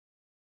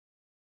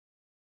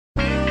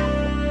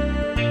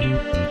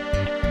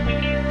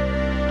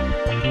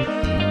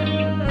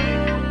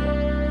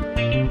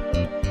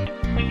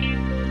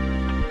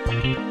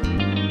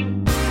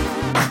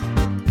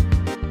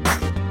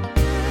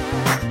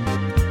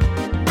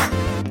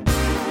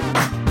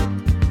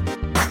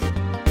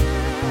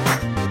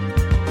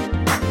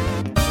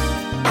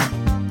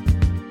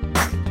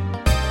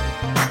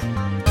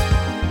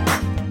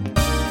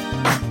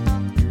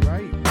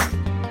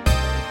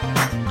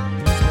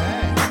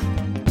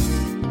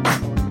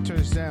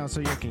down so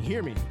you can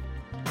hear me.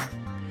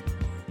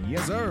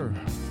 Yes, sir.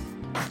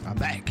 I'm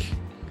back.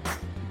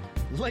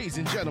 Ladies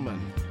and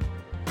gentlemen,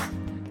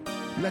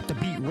 let the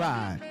beat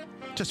ride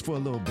just for a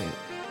little bit.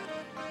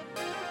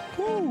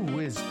 Whoo,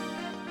 it's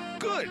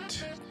good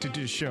to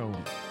do a show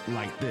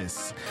like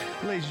this.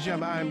 Ladies and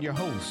gentlemen, I am your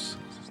host,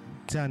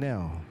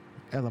 Donnell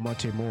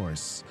Elamonte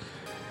Morris.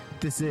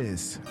 This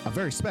is a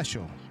very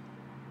special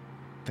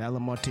The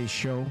Elamonte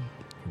Show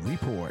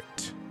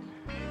Report.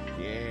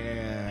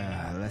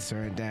 Yeah, let's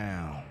turn it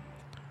down.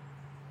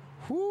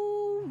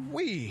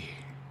 Whoo-wee.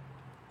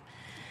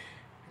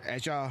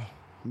 As y'all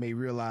may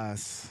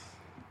realize,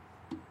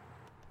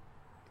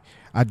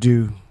 I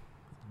do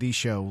these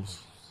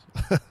shows,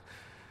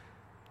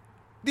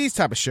 these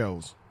type of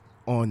shows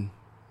on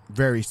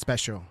very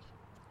special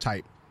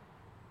type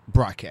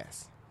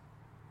broadcasts.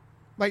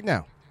 Like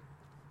now.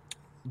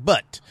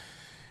 But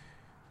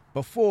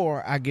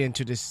before I get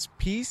into this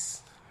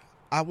piece,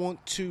 I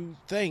want to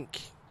thank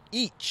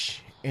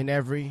each and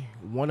every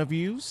one of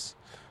yous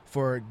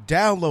for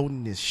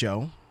downloading this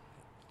show.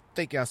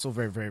 Thank y'all so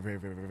very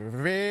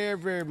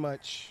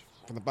much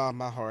from the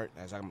bottom of my heart,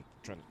 as I'm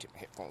trying to take my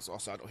headphones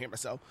off so I don't hear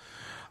myself.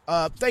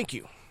 Thank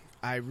you.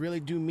 I really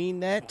do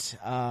mean that.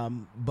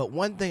 But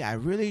one thing I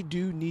really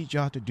do need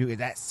y'all to do is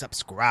that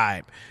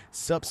subscribe.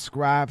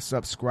 Subscribe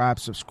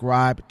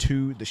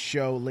to the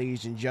show,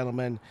 ladies and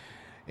gentlemen.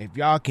 If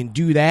y'all can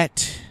do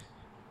that,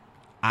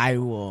 I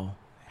will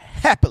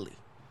happily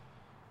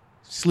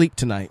sleep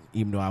tonight,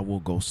 even though I will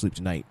go sleep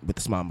tonight with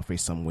a smile on my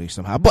face some way,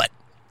 somehow. But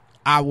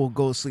I will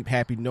go sleep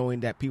happy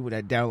knowing that people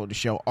that download the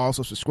show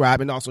also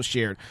subscribe and also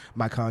share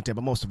my content.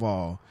 But most of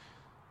all,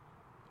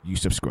 you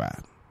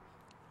subscribe.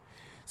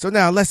 So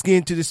now let's get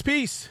into this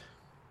piece.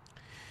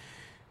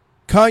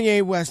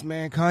 Kanye West,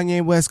 man.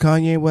 Kanye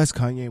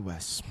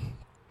West.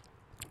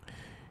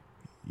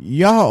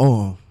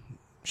 Y'all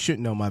should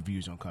know my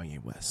views on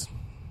Kanye West.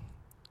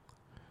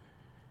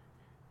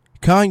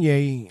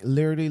 Kanye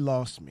literally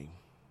lost me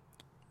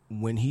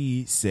when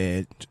he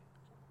said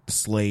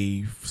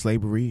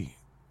slavery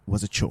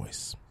was a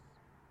choice.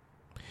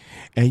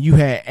 And you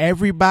had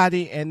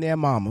everybody and their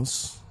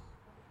mamas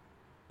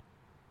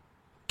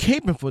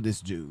caping for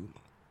this dude.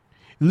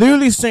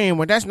 Literally saying,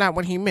 well, that's not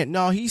what he meant.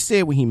 No, he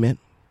said what he meant.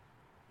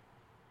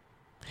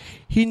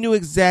 He knew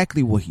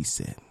exactly what he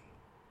said.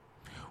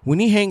 When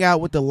he hang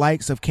out with the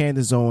likes of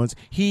Candace Owens,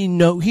 he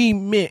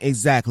meant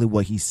exactly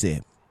what he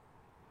said.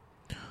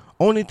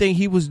 Only thing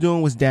he was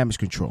doing was damage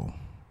control.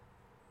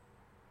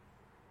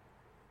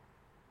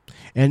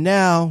 And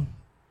now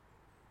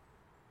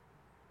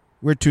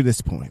we're to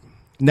this point.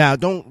 Now,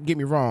 don't get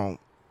me wrong.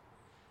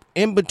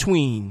 In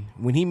between,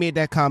 when he made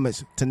that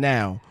comment to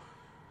now,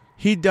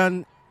 he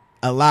done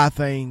a lot of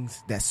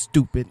things that's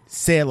stupid,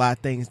 said a lot of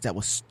things that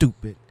was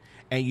stupid,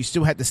 and you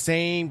still had the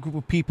same group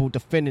of people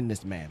defending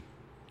this man.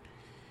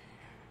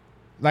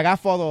 Like, I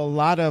follow a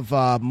lot of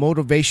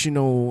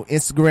motivational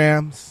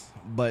Instagrams,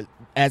 but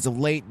as of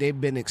late, they've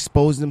been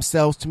exposing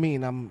themselves to me,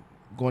 and I'm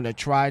going to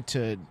try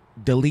to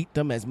delete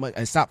them as much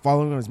and stop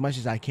following them as much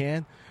as I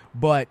can.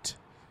 But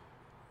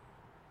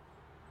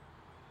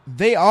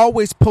they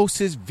always post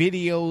his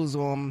videos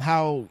on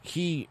how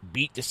he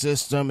beat the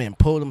system and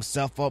pulled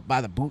himself up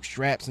by the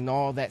bootstraps and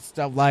all that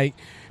stuff. Like,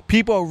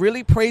 people are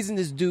really praising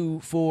this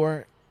dude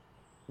for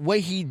what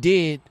he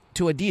did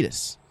to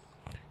Adidas.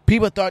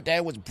 People thought that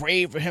it was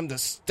brave for him to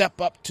step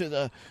up to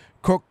the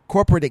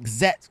corporate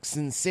execs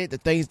and said the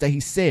things that he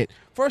said.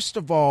 First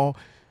of all,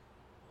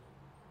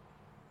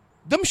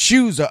 them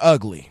shoes are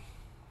ugly.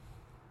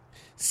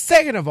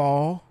 Second of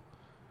all,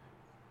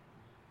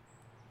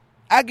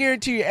 I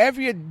guarantee you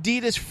every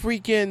Adidas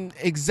freaking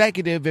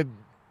executive, if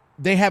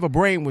they have a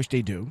brain, which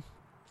they do,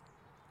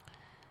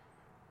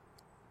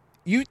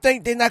 you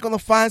think they're not going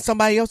to find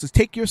somebody else to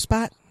take your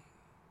spot?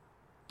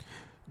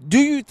 Do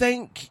you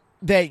think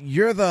that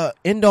you're the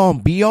end-all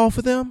and be-all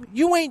for them?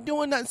 You ain't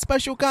doing nothing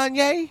special,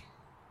 Kanye.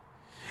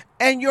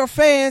 And your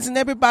fans and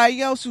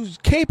everybody else who's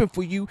caping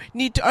for you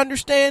need to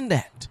understand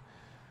that.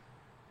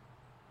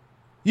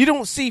 You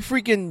don't see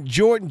freaking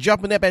Jordan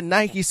jumping up at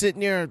Nike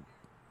sitting there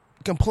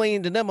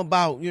complaining to them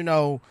about,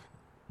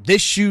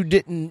 this shoe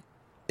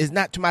is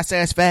not to my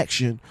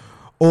satisfaction,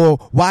 or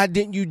why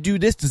didn't you do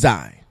this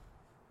design?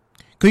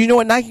 Because you know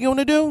what Nike going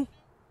to do?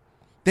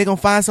 They're going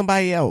to find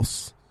somebody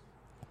else.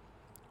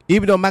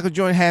 Even though Michael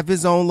Jordan have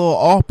his own little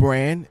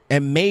off-brand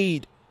and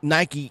made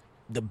Nike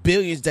the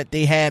billions that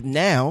they have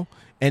now,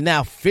 and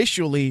now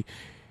officially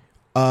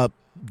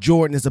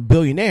Jordan is a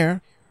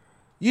billionaire,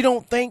 you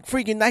don't think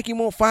freaking Nike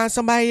won't find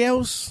somebody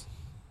else?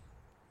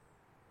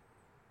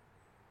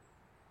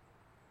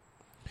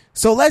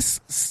 So let's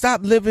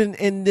stop living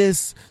in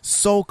this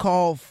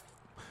so-called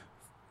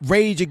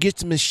rage against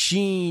the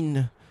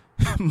machine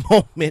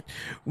moment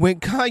when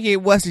Kanye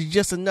West is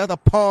just another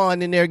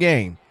pawn in their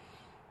game.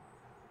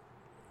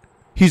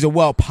 He's a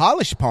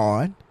well-polished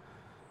pawn,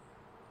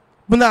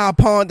 but not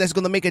a pawn that's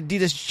going to make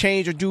Adidas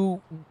change or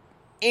do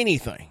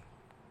anything.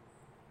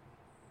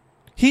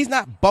 He's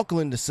not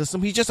buckling the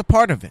system. He's just a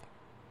part of it.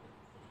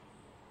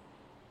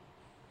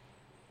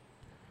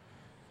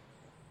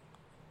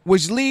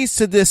 Which leads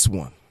to this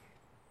one.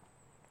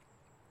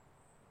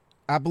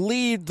 I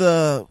believe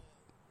the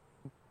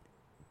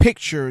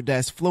picture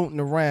that's floating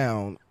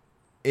around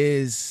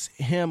is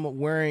him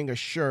wearing a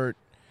shirt,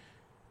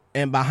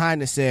 and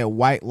behind it said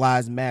 "White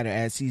Lives Matter"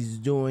 as he's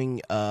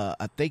doing.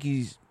 I think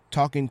he's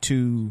talking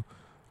to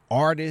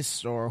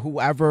artists or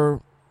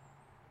whoever.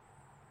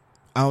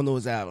 I don't know,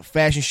 is that a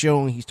fashion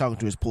show and he's talking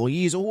to his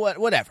employees or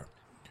whatever.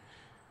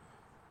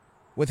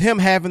 With him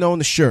having on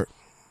the shirt,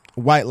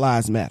 "White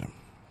Lives Matter."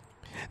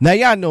 Now,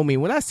 y'all know me.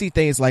 When I see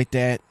things like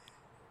that,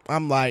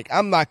 I'm like,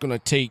 I'm not going to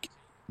take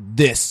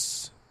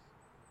this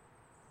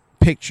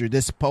picture,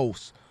 this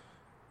post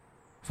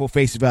for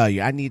face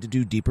value. I need to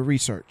do deeper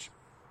research.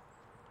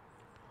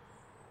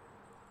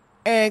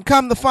 And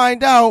come to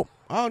find out,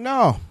 oh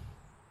no,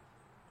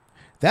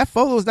 that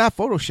photo is not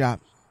Photoshop.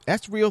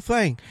 That's the real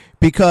thing.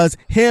 Because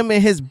him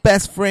and his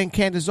best friend,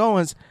 Candace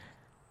Owens,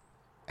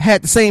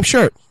 had the same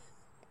shirt.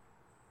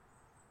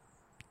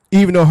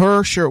 Even though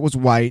her shirt was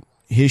white,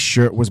 his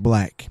shirt was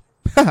black.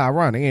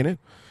 Ironic, ain't it?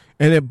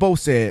 And it both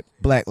said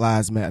Black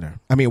Lives Matter.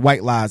 I mean,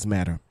 White Lives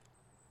Matter.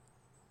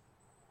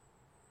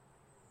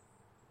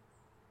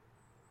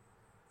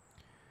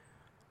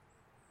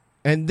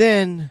 And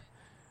then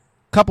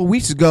a couple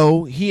weeks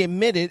ago, he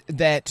admitted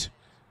that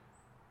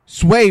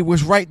Sway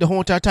was right the whole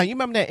entire time. You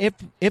remember that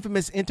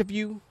infamous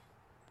interview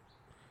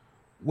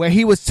where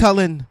he was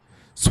telling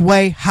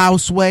Sway, how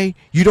Sway,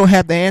 you don't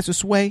have the answer,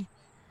 Sway,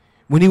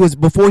 when he was,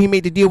 before he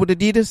made the deal with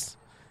Adidas?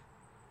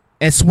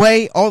 And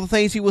Sway, all the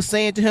things he was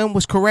saying to him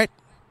was correct.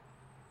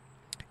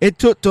 It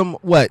took them,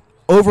 what,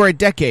 over a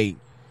decade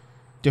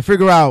to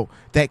figure out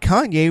that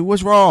Kanye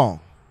was wrong.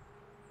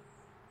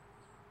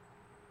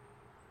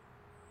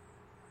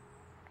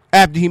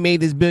 After he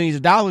made his billions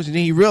of dollars, and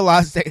then he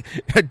realized that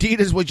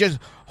Adidas was just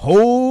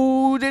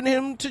holding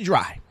him to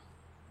dry.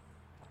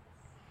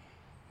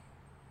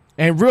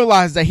 And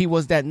realized that he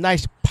was that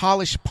nice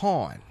polished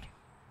pawn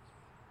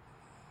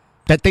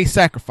that they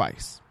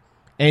sacrificed.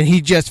 And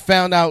he just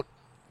found out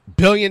 $1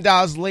 billion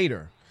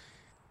later,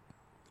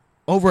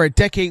 over a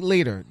decade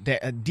later,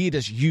 that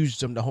Adidas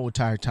used him the whole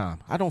entire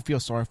time. I don't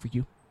feel sorry for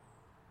you.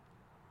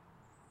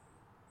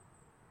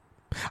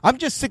 I'm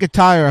just sick and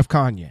tired of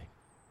Kanye.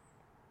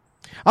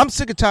 I'm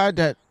sick and tired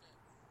that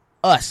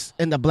us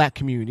in the black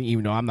community,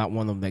 even though I'm not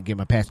one of them that give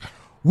him a pass,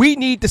 we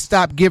need to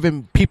stop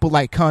giving people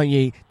like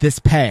Kanye this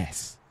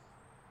pass.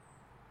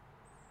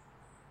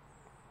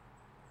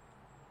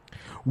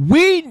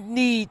 We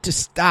need to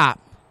stop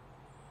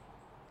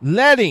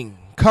letting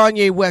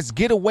Kanye West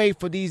get away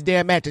for these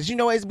damn actors. You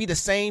know, it'd be the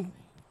same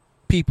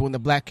people in the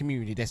black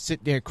community that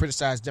sit there and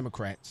criticize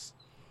Democrats,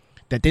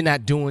 that they're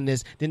not doing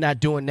this, they're not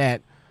doing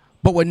that,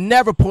 but would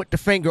never point the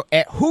finger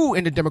at who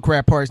in the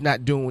Democrat Party is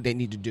not doing what they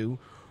need to do,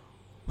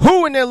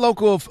 who in their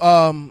local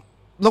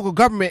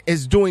government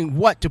is doing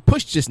what to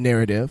push this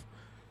narrative,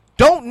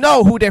 don't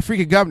know who their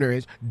freaking governor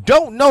is,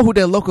 don't know who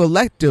their local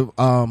elective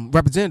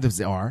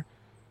representatives are,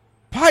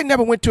 probably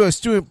never went to a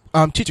student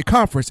teacher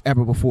conference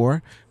ever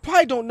before,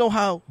 probably don't know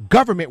how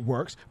government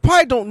works,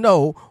 probably don't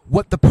know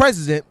what the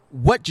president,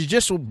 what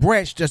judicial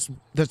branch does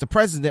the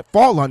president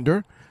fall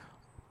under.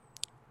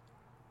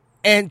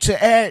 And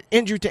to add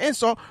injury to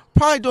insult,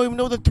 probably don't even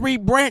know the 3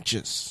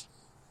 branches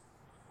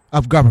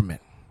of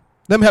government.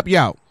 Let me help you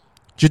out.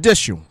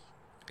 Judicial,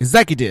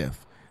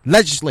 executive,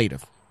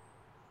 legislative.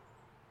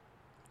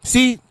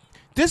 See,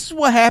 this is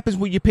what happens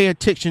when you pay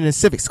attention in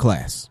civics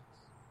class.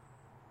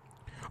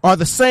 Are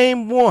the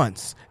same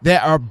ones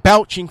that are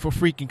belching for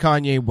freaking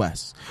Kanye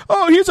West.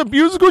 Oh, he's a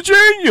musical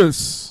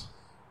genius.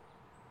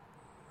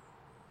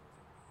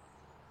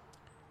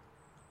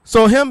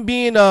 So him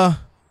being a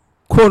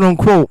quote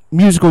unquote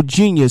musical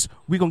genius,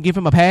 we gonna give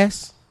him a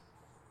pass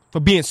for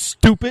being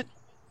stupid,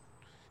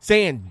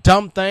 saying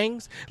dumb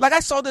things? Like, I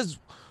saw this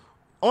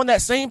on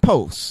that same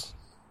post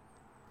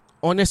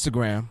on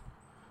Instagram.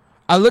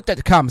 I looked at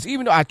the comments,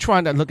 even though I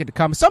try not to look at the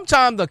comments.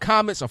 Sometimes the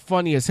comments are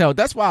funny as hell.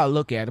 That's why I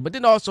look at it. But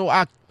then also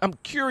I'm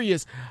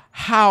curious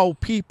how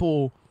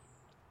people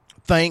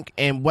think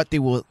and what they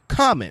will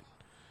comment.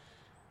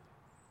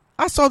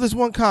 I saw this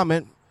one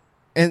comment,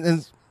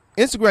 and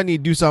Instagram need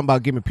to do something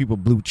about giving people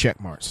blue check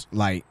marks.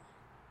 Like,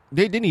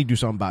 they need to do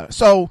something about it.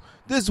 So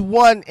this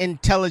one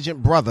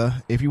intelligent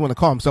brother, if you want to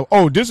call him so,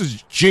 oh, this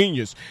is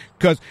genius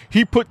because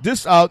he put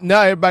this out.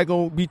 Now everybody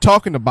gonna be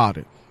talking about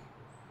it.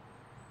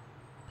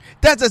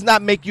 That does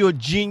not make you a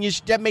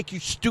genius. That make you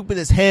stupid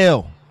as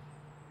hell.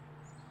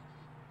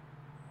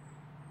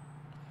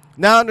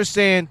 Now I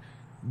understand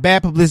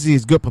bad publicity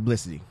is good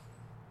publicity.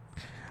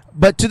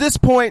 But to this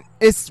point,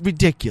 it's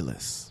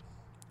ridiculous.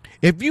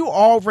 If you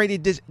already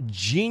this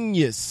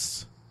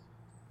genius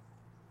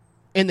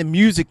in the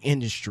music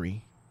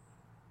industry,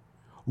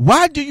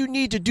 why do you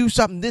need to do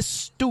something this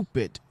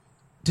stupid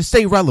to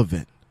stay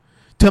relevant,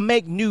 to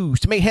make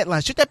news, to make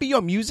headlines? Should that be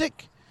your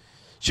music?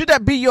 Should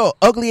that be your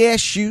ugly ass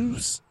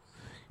shoes?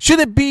 Should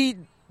it be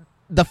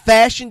the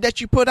fashion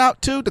that you put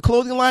out too, the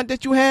clothing line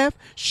that you have?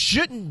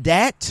 Shouldn't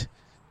that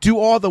do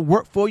all the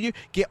work for you,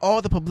 get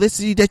all the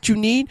publicity that you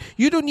need.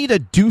 You don't need to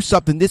do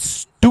something this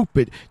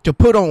stupid to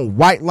put on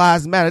White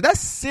Lives Matter.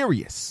 That's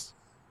serious.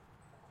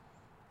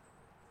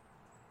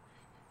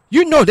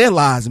 You know their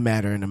lives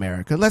matter in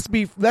America. Let's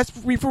be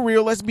for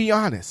real. Let's be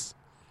honest.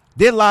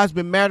 Their lives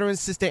been mattering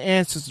since their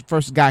ancestors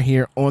first got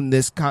here on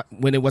this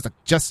when it was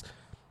just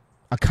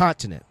a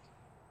continent.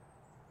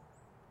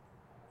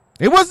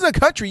 It wasn't a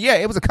country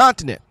yet. It was a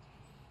continent.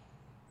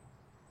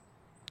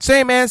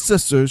 Same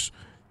ancestors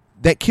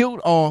that killed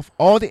off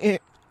all the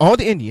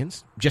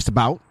Indians, just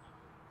about,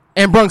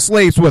 and brought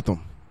slaves with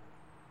them.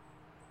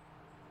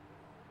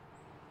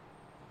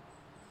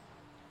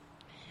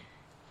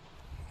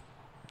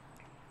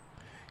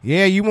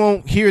 Yeah, you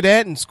won't hear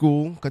that in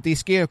school because they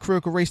scared of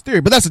critical race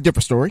theory, but that's a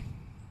different story.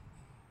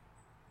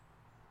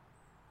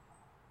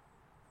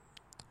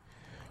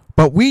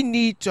 But we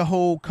need to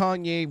hold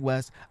Kanye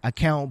West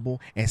accountable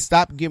and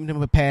stop giving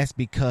him a pass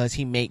because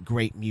he made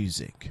great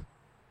music.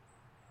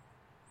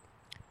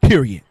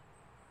 Period.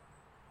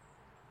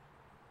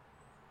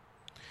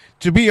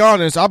 To be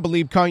honest, I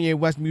believe Kanye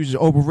West music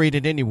is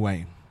overrated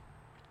anyway.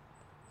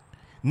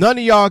 None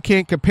of y'all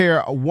can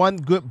compare one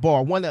good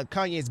bar, one of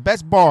Kanye's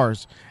best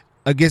bars,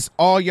 against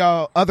all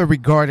y'all other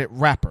regarded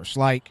rappers.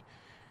 Like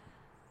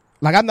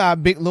I'm not a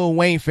big Lil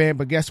Wayne fan,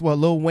 but guess what?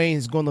 Lil Wayne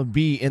is going to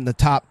be in the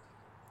top,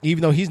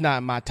 even though he's not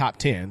in my top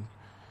 10.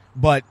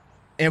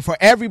 And for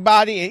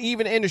everybody, and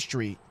even the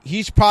industry,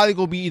 he's probably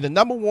going to be either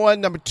number 1,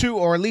 number 2,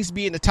 or at least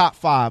be in the top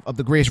 5 of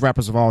the greatest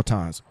rappers of all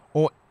times,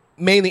 or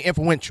mainly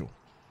influential.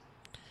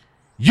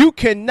 You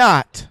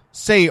cannot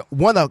say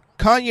one of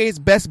Kanye's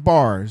best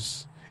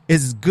bars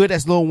is as good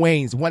as Lil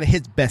Wayne's, one of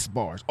his best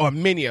bars, or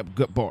many of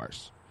good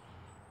bars.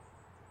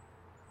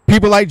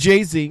 People like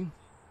Jay-Z.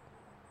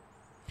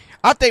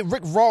 I think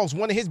Rick Ross,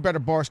 one of his better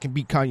bars, can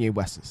beat Kanye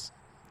West's.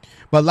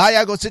 But a lot of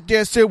y'all gonna sit there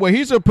and say, well,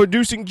 he's a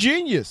producing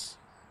genius.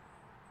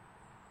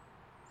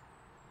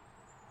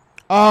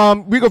 We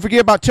gonna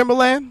forget about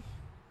Timberland?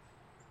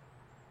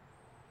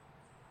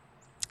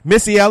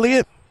 Missy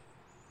Elliott?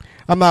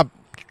 I'm not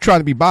trying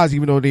to be biased,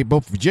 even though they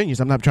both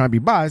Virginians. I'm not trying to be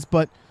biased,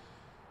 but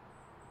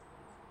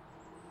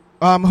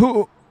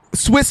who?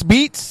 Swiss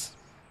Beats?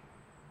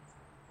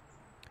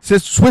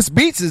 Since Swiss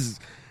Beats is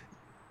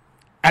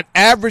an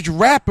average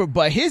rapper,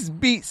 but his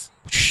beats,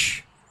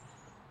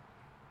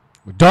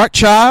 Dark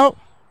Child.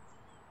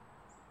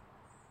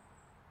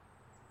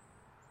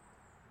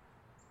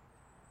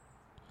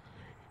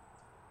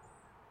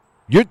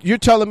 You're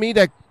telling me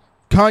that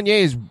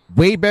Kanye is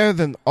way better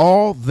than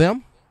all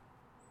them?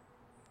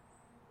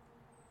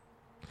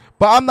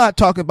 But I'm not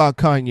talking about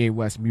Kanye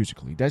West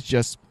musically. That's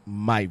just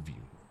my view.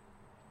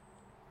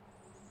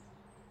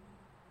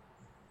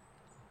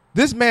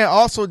 This man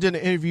also did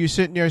an interview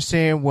sitting there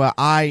saying, well,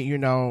 I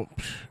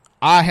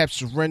have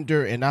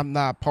surrendered and I'm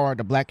not part of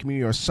the black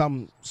community or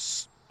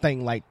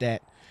something like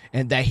that,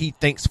 and that he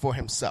thinks for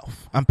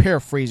himself. I'm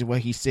paraphrasing what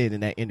he said in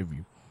that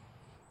interview.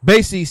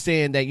 Basically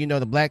saying that,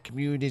 the black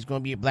community is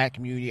going to be a black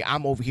community.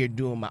 I'm over here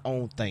doing my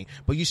own thing.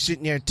 But you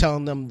sitting there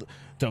telling them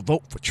to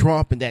vote for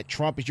Trump and that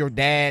Trump is your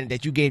dad and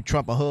that you gave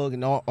Trump a hug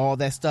and all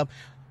that stuff.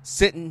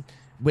 Sitting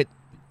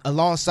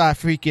alongside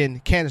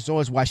freaking Candace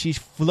Owens while she's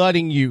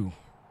flooding you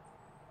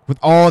with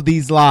all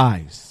these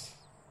lies.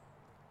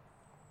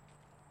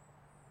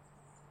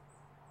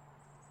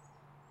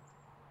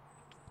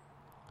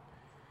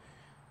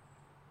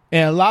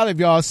 And a lot of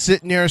y'all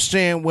sitting there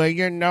saying,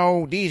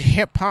 well, these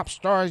hip-hop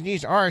stars,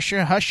 these artists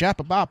should hush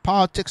up about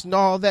politics and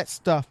all that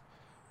stuff.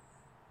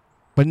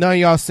 But none of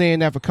y'all saying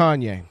that for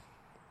Kanye.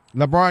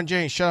 LeBron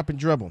James, shut up and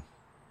dribble.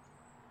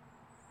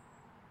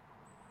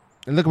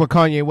 And look at what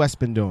Kanye West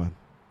been doing.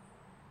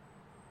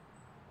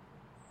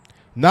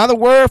 Not a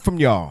word from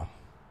y'all.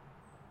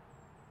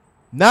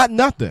 Not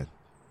nothing.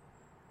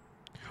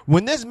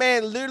 When this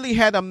man literally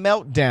had a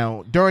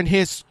meltdown during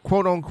his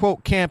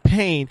quote-unquote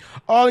campaign,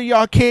 all of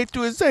y'all came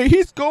through and say,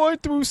 he's going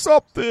through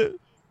something.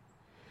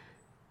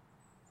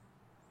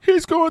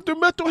 He's going through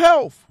mental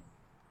health.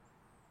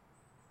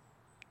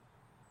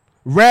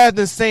 Rather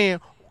than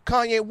saying,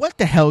 Kanye, what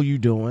the hell you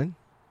doing?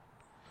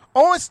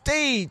 On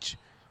stage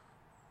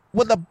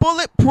with a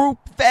bulletproof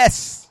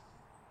vest.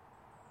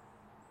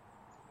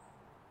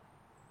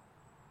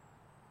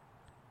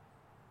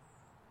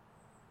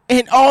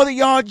 And all of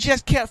y'all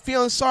just kept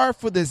feeling sorry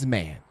for this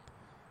man.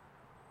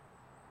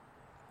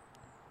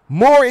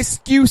 More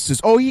excuses.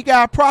 Oh, he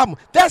got a problem.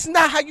 That's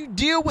not how you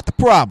deal with the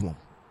problem.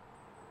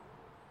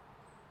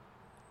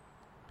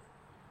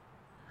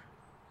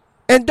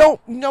 And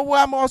what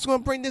I'm also going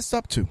to bring this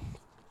up to.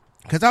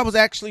 Because I was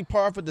actually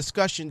part of a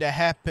discussion that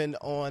happened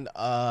on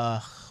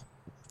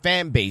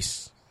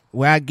Fanbase,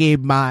 where I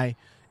gave my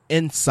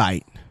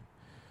insight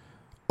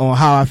on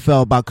how I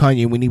felt about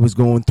Kanye when he was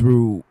going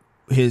through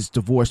his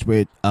divorce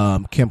with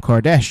Kim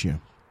Kardashian.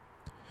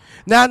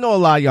 Now, I know a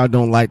lot of y'all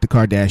don't like the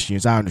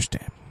Kardashians. I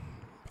understand.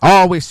 I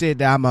always said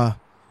that I'm a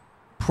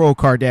pro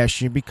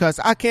Kardashian because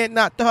I can't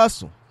knock the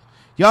hustle.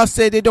 Y'all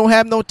say they don't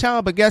have no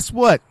talent, but guess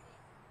what?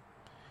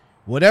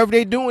 Whatever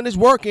they doing is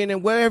working,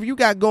 and whatever you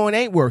got going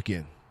ain't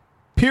working.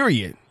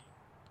 Period.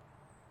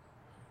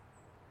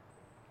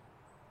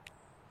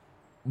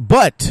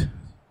 But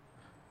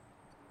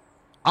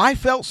I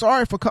felt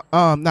sorry for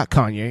not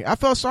Kanye. I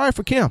felt sorry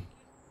for Kim.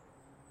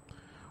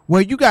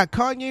 Where you got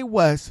Kanye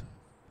West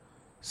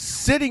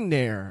sitting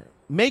there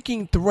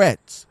making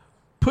threats,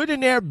 putting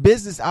their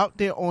business out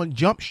there on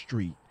Jump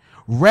Street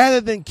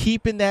rather than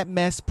keeping that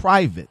mess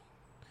private.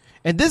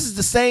 And this is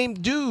the same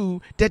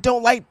dude that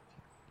don't like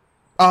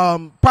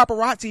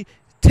paparazzi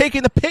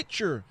taking a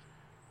picture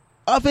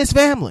of his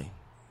family.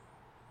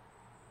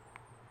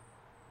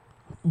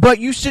 But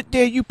you sit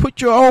there, you put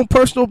your own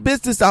personal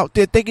business out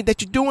there thinking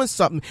that you're doing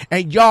something,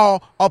 and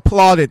y'all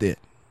applauded it.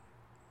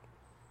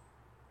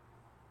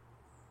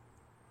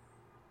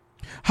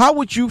 How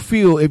would you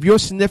feel if your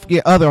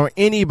significant other or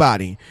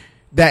anybody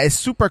that is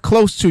super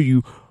close to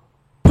you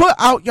put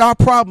out your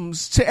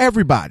problems to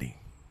everybody?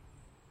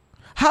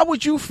 How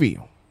would you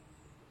feel?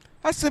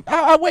 I said,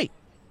 I wait.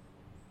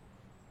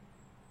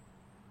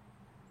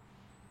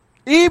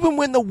 Even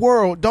when the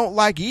world don't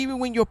like you, even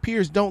when your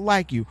peers don't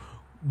like you,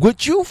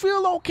 would you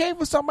feel okay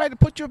for somebody to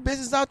put your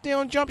business out there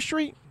on Jump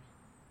Street?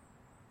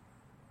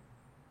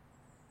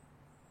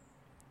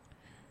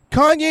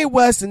 Kanye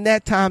West in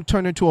that time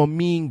turned into a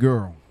mean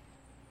girl.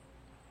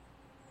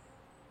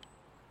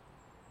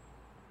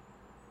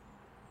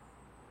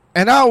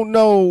 And I don't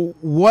know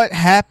what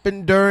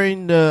happened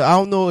during I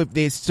don't know if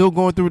they're still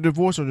going through a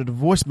divorce or the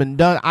divorce been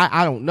done.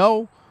 I don't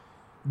know.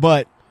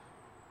 But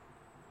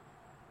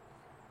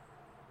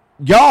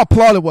y'all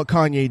applauded what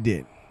Kanye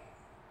did.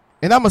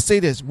 And I'm going to say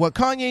this. What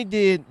Kanye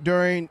did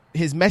during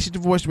his messy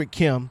divorce with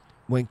Kim,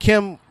 when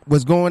Kim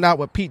was going out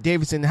with Pete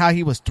Davidson, how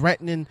he was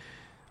threatening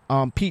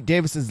Pete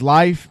Davidson's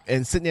life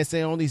and sitting there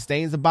saying all these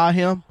things about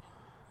him,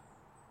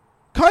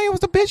 Kanye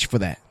was a bitch for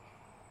that.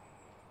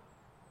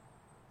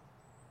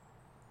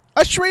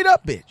 A straight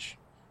up bitch.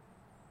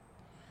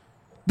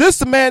 This is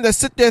the man that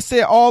sit there and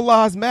said all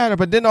lives matter,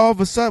 but then all of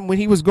a sudden when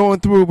he was going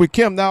through it with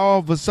Kim, now all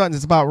of a sudden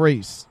it's about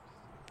race.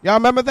 Y'all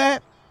remember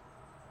that?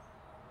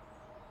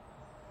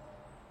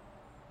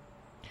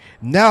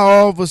 Now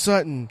all of a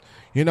sudden,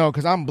 you know,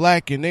 because I'm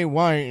black and they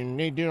white and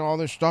they did all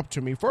this stuff to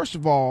me. First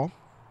of all,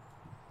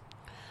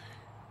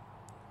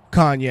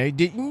 Kanye,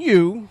 didn't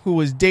you, who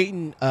was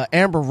dating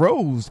Amber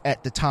Rose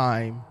at the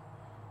time,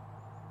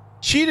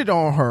 cheated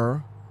on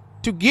her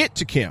to get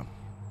to Kim?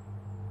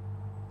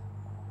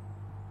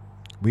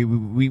 We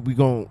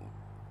gonna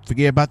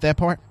forget about that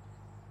part?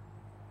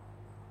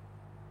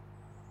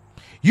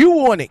 You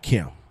wanted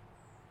Kim.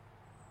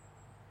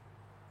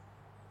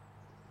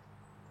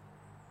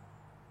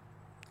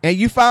 And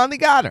you finally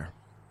got her.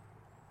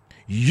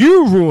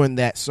 You ruined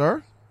that,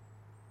 sir.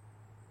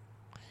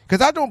 Because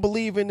I don't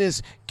believe in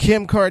this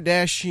Kim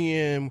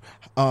Kardashian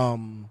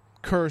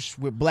curse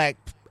with black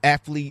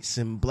athletes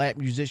and black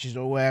musicians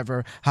or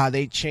whatever, how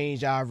they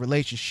change our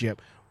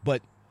relationship.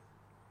 But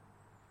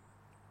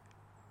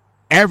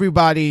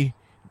everybody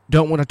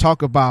don't want to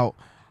talk about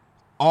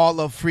all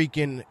of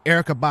freaking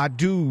Erykah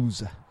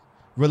Badu's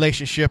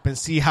relationship and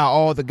see how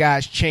all the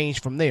guys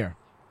changed from there.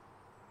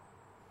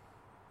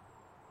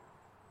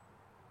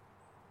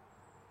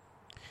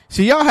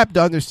 See, y'all have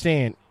to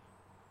understand,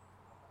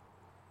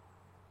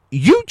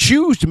 you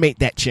choose to make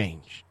that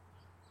change.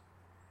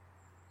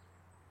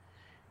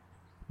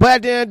 But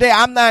at the end of the day,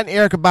 I'm not in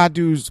Erykah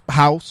Badu's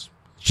house,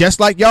 just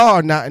like y'all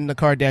are not in the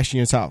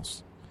Kardashians'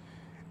 house.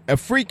 A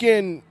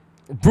freaking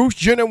Bruce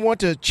Jenner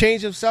want to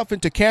change himself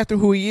into character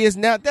who he is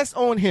now, that's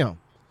on him.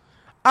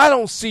 I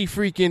don't see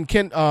freaking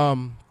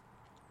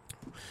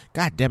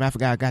goddamn, I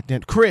forgot,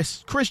 goddamn,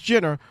 Kris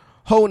Jenner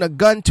holding a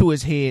gun to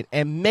his head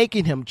and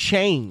making him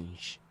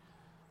change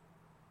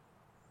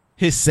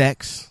his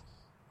sex.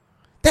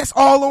 That's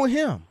all on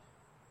him.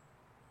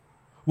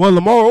 Well,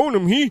 Lamar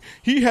Odom,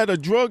 he had a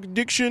drug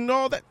addiction and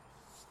all that.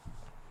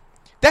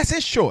 That's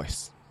his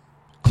choice.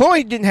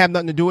 Khloe didn't have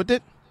nothing to do with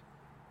it.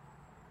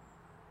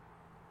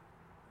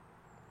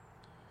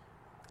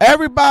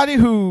 Everybody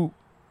who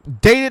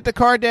dated the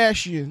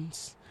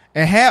Kardashians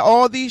and had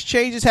all these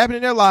changes happen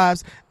in their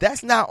lives,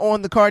 that's not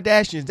on the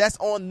Kardashians. That's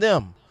on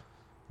them.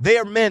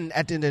 They're men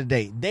at the end of the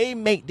day. They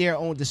make their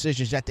own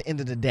decisions at the end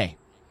of the day.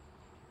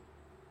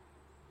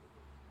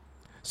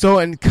 So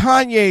in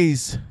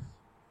Kanye's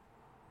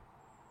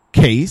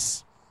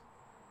case,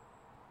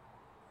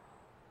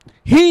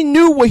 he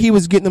knew what he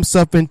was getting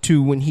himself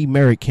into when he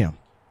married Kim.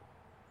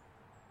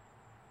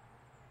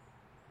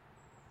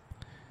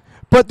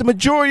 But the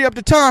majority of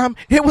the time,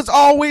 it was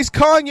always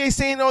Kanye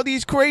saying all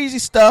these crazy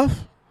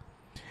stuff.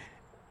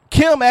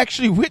 Kim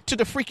actually went to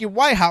the freaking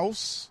White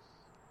House,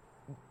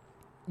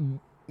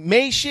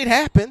 made shit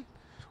happen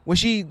when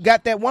she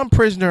got that one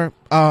prisoner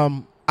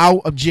out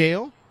of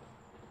jail.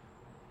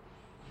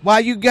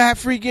 While you got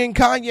freaking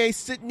Kanye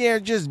sitting there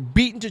just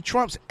beating to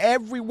Trump's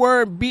every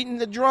word, beating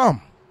the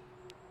drum.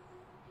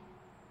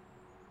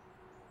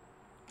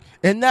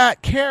 And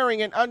not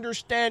caring and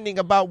understanding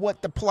about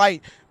what the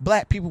plight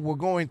black people were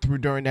going through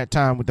during that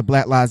time with the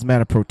Black Lives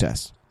Matter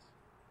protests.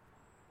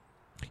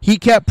 He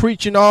kept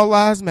preaching all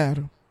lives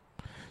matter.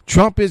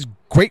 Trump is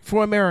great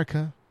for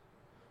America.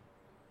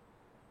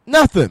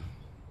 Nothing.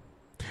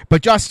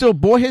 But y'all still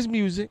bought his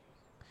music,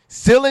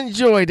 still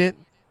enjoyed it,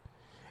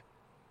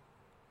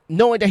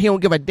 knowing that he don't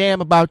give a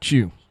damn about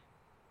you.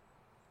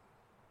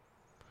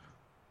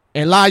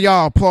 And a lot of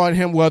y'all applaud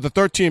him. Well, the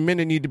 13th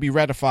Amendment need to be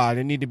ratified.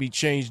 It need to be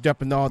changed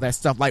up and all that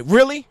stuff. Like,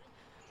 really?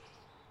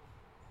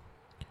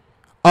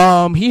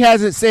 He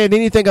hasn't said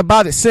anything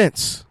about it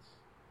since.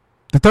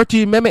 The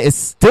 13th Amendment is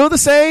still the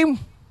same.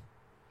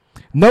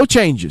 No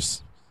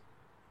changes.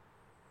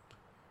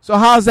 So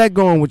how's that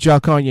going with y'all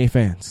Kanye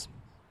fans?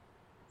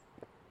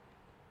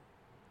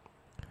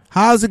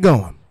 How's it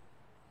going?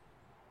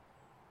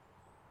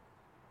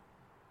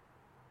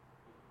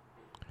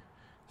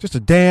 Just a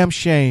damn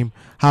shame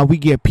how we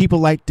get people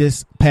like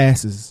this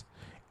passes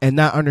and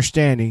not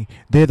understanding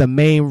they're the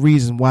main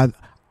reason why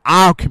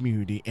our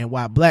community and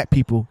why black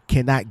people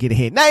cannot get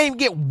ahead. Not even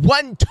get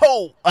one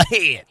toe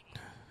ahead.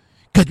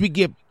 Because we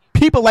give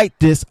people like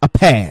this a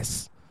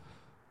pass.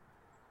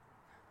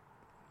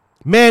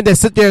 Man that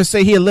sit there and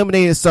say he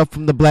eliminated himself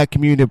from the black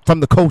community,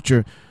 from the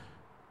culture,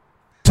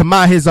 to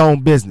mind his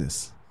own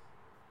business.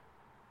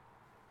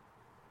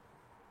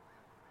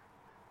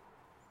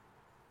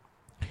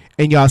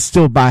 And y'all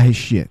still buy his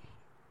shit.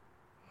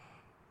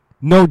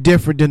 No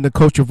different than the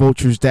culture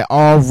vultures that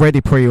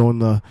already prey on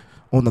the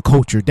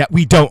culture that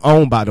we don't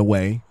own, by the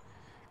way,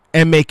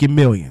 and making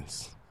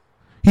millions.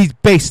 He's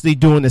basically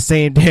doing the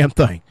same damn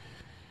thing.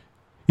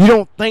 You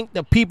don't think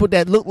the people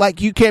that look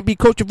like you can't be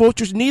culture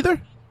vultures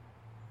neither?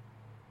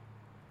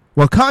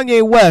 Well,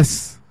 Kanye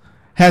West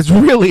has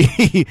really,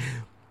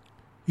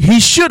 he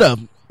should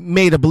have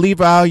made a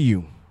believer out of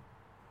you.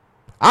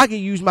 I can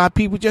use my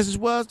people just as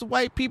well as the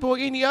white people or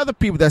any other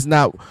people that's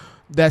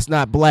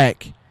not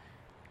black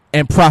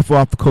and profit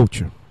off the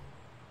culture.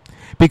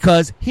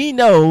 Because he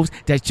knows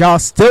that y'all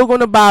still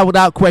going to buy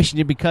without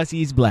questioning because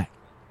he's black.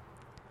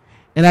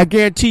 And I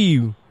guarantee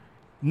you,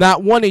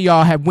 not one of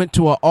y'all have went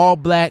to an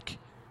all-black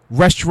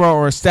restaurant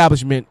or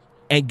establishment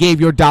and gave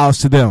your dollars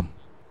to them.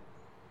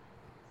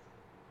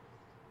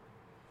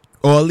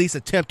 Or at least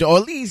attempted, or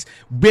at least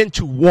been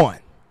to one.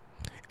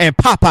 And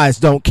Popeyes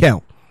don't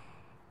count.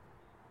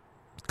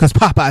 Because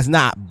Popeye's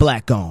not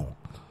black owned.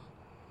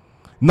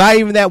 Not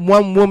even that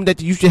one woman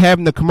that you used to have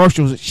in the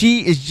commercials.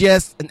 She is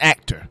just an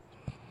actor.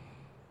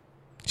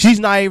 She's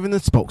not even the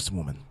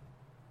spokeswoman.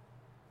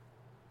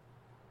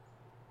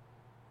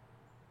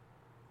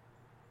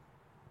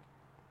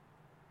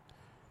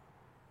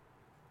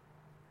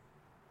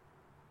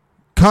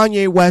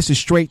 Kanye West is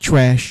straight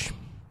trash.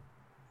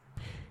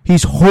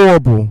 He's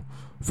horrible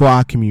for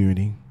our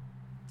community.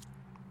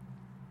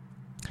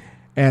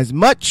 As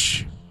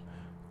much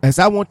as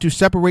I want to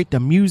separate the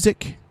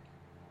music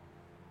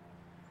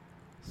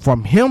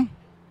from him,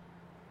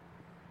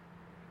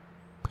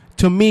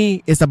 to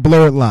me, it's a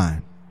blurred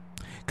line.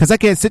 Because I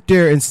can't sit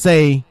there and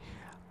say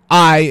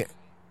I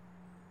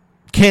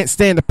can't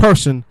stand the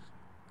person,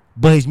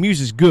 but his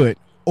music's good.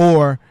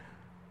 Or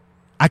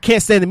I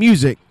can't stand the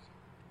music,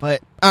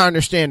 but I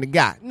understand the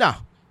guy. No.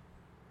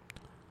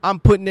 I'm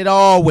putting it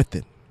all with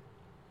it.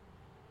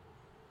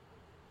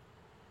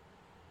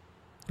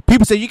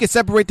 People say you can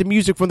separate the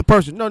music from the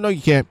person. No,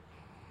 you can't.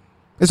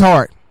 It's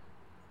hard.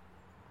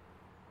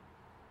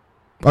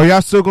 Are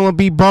y'all still going to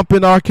be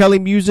bumping R. Kelly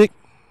music?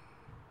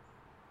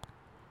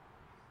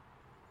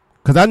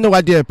 Because I know I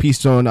did a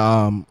piece on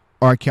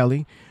R.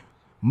 Kelly.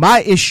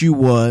 My issue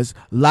was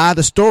a lot of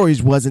the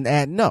stories wasn't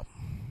adding up.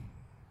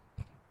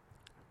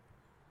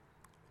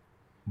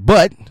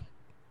 But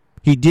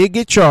he did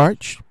get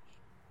charged.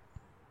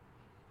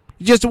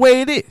 Just the way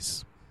it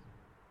is.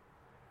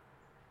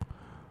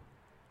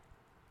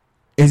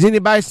 Is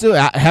anybody still?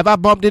 Have I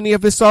bumped any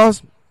of his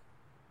songs?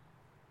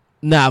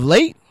 Now of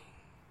late.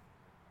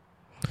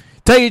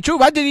 Tell you the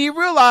truth, I didn't even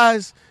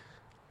realize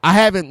I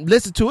haven't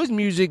listened to his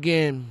music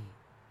in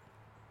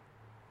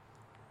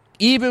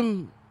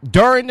even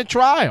during the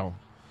trial.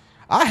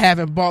 I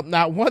haven't bumped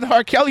not one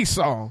R. Kelly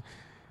song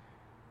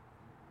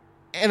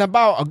in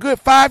about a good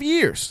 5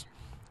 years.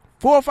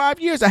 4 or 5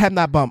 years I have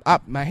not bumped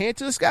up my hand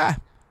to the sky.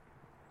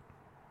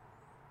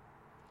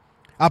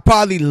 I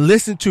probably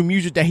listen to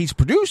music that he's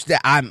produced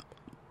that I'm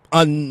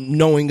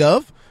unknowing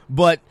of,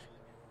 but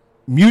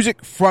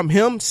music from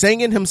him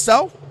singing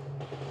himself,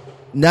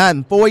 not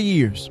in 4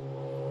 years.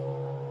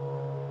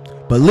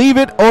 Believe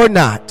it or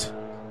not.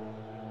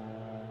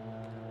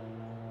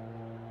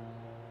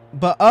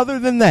 But other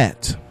than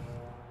that,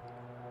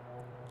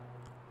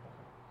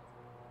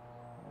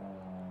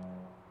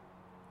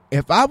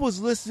 if I was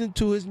listening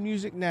to his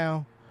music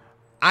now,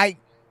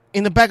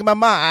 in the back of my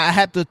mind, I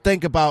had to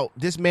think about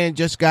this man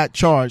just got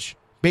charged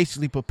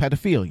basically for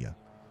pedophilia.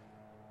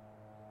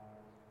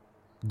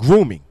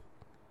 Grooming.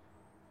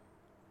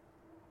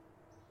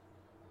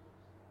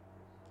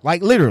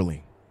 Like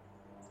literally.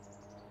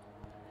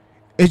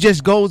 It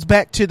just goes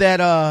back to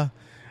that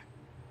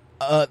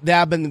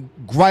that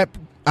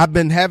I've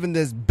been having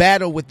this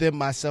battle within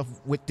myself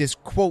with this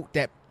quote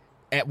that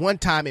at one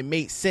time it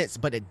made sense,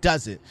 but it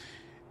doesn't.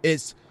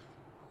 It's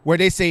where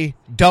they say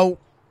don't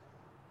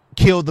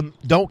kill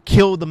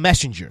the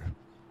messenger.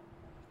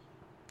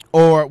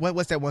 Or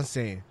what's that one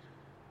saying?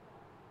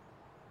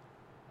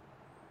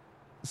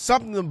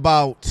 Something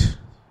about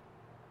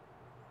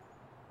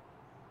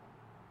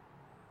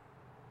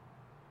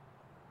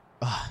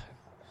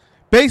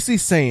Basically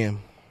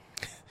saying,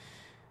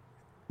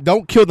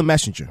 don't kill the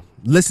messenger.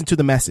 Listen to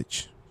the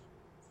message.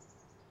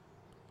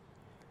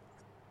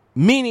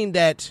 Meaning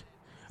that,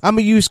 I'm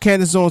going to use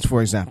Candace Owens,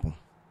 for example.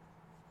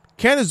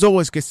 Candace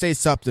Owens could say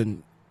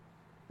something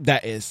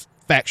that is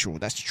factual.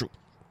 That's true.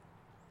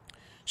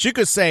 She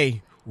could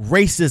say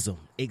racism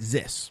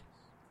exists.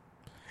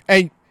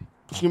 And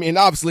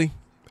obviously,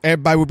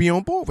 everybody would be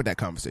on board with that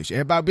conversation.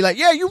 Everybody would be like,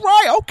 yeah, you're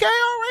right. Okay,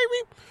 all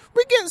right.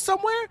 We're getting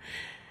somewhere.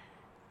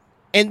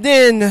 And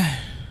then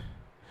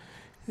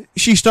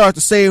she started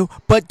to say,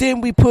 but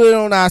then we put it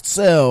on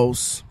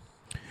ourselves.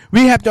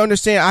 We have to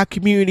understand our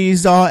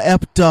communities are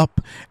effed up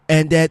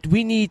and that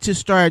we need to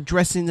start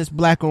addressing this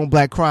black on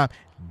black crime.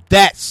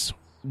 That's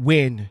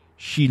when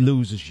she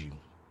loses you.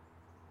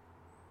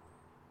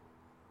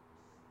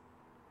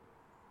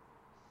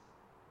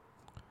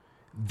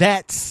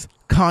 That's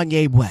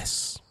Kanye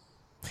West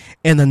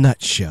in a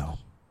nutshell.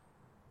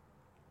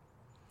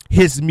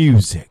 His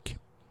music.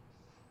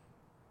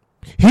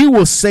 He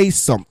will say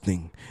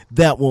something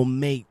that will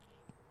make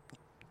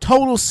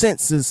total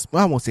senses.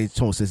 Well, I won't say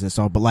total sense in the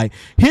song, but like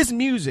his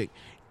music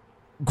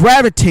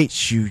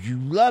gravitates you. You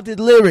love the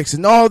lyrics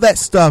and all that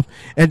stuff.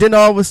 And then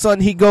all of a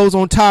sudden he goes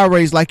on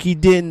tirades like he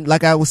did,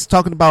 like I was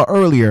talking about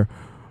earlier,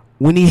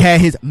 when he had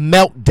his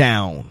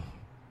meltdown.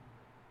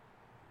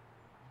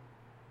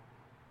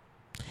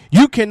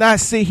 You cannot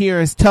sit here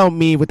and tell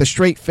me with a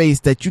straight face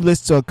that you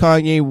listen to a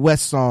Kanye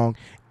West song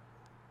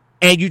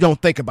and you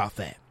don't think about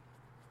that.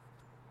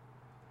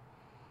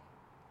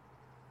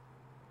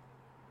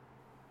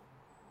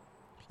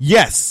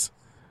 Yes,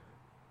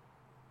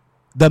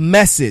 the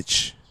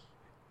message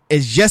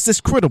is just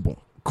as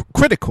critical,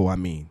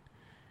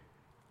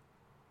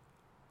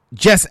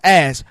 just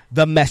as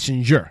the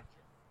messenger.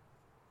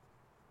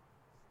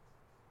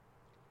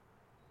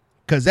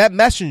 Because that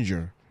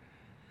messenger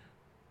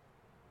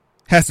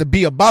has to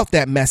be about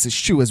that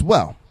message too as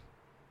well.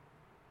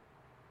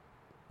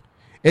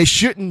 It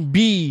shouldn't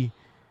be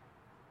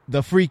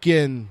the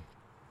freaking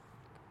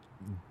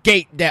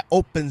gate that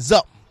opens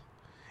up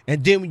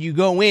and then when you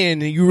go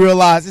in and you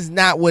realize it's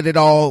not what it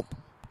all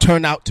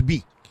turned out to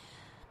be.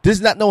 This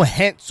is not no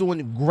Hansel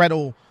and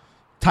Gretel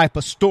type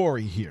of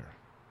story here,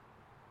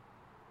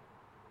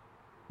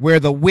 where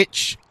the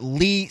witch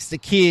leads the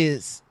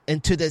kids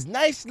into this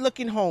nice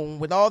looking home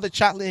with all the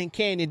chocolate and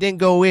candy, then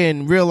go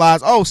in and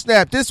realize, oh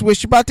snap, this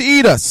witch about to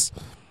eat us.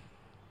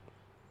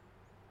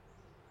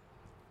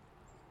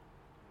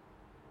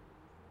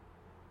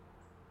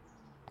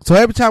 So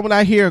every time when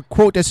I hear a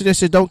quote that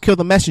says don't kill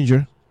the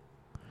messenger,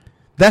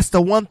 that's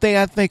the one thing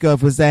I think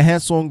of is that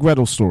Hansel and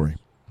Gretel story.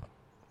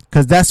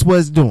 Because that's what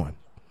it's doing.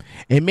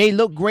 It may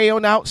look gray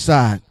on the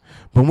outside,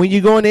 but when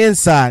you go on the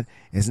inside,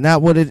 it's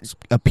not what it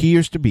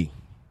appears to be.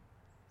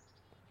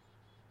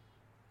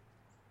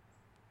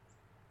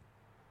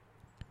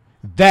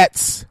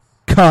 That's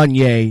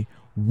Kanye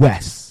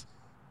West.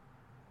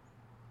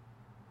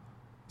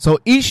 So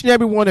each and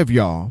every one of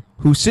y'all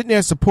who's sitting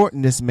there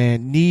supporting this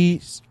man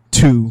needs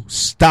to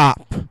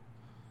stop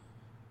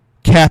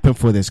capping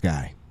for this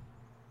guy.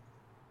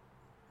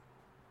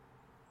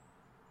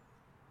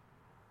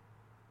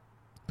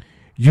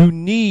 You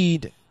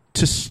need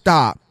to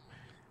stop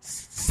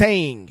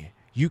saying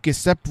you can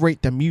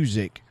separate the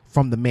music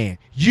from the man.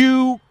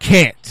 You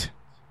can't.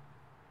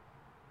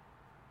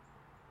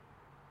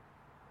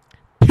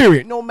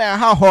 Period. No matter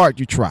how hard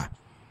you try.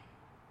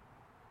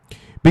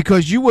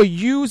 Because you will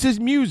use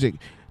his music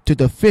to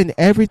defend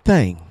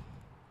everything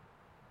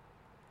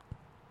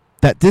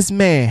that this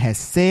man has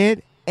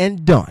said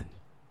and done.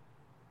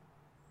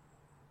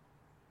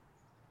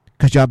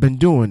 Because y'all been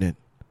doing it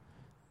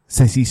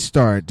since he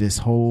started this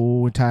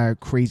whole entire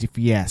crazy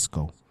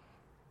fiasco.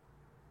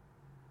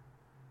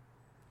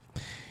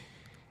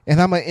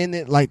 And I'm going to end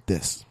it like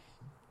this.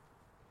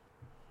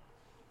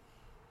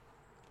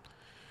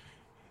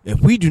 If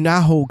we do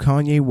not hold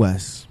Kanye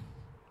West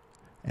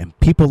and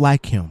people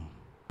like him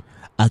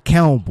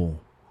accountable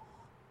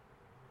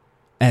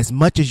as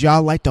much as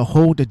y'all like to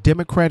hold the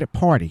Democratic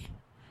Party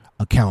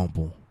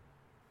accountable,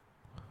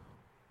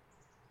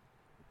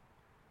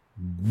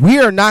 we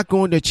are not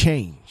going to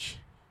change.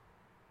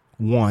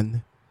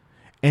 One.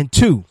 And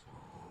two,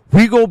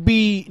 we going to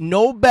be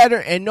no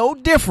better and no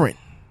different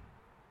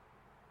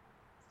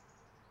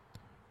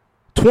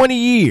 20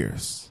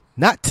 years,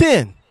 not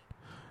 10,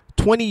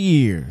 20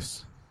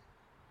 years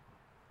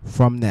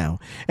from now.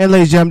 And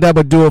ladies and gentlemen, that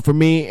would do it for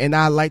me. And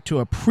I'd like to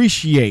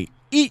appreciate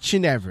each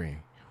and every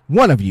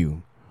one of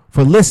you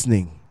for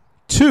listening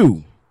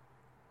to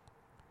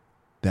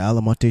the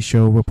Alamonte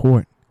Show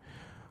Report.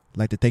 I'd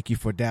like to thank you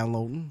for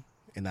downloading.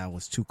 And I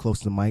was too close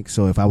to the mic.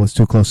 So if I was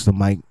too close to the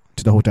mic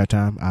to the whole entire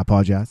time, I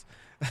apologize.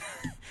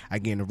 I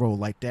get in a roll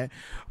like that.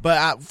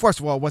 But first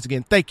of all, once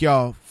again, thank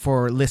y'all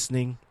for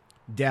listening,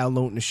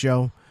 downloading the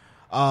show.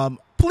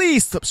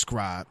 Please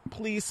subscribe.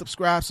 Please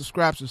subscribe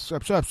to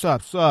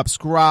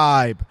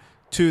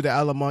the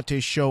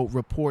Alamonte Show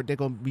Report. There's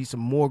going to be some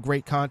more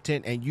great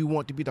content, and you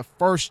want to be the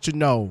first to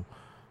know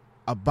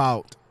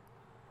about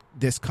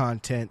this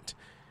content.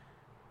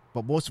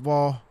 But most of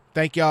all,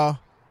 thank y'all.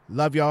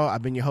 Love y'all.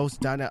 I've been your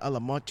host, Donna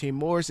Alamonte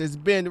Morris. It's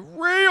been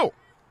real.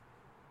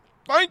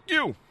 Thank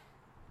you.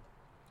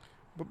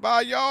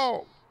 Bye-bye,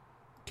 y'all.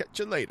 Catch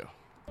you later.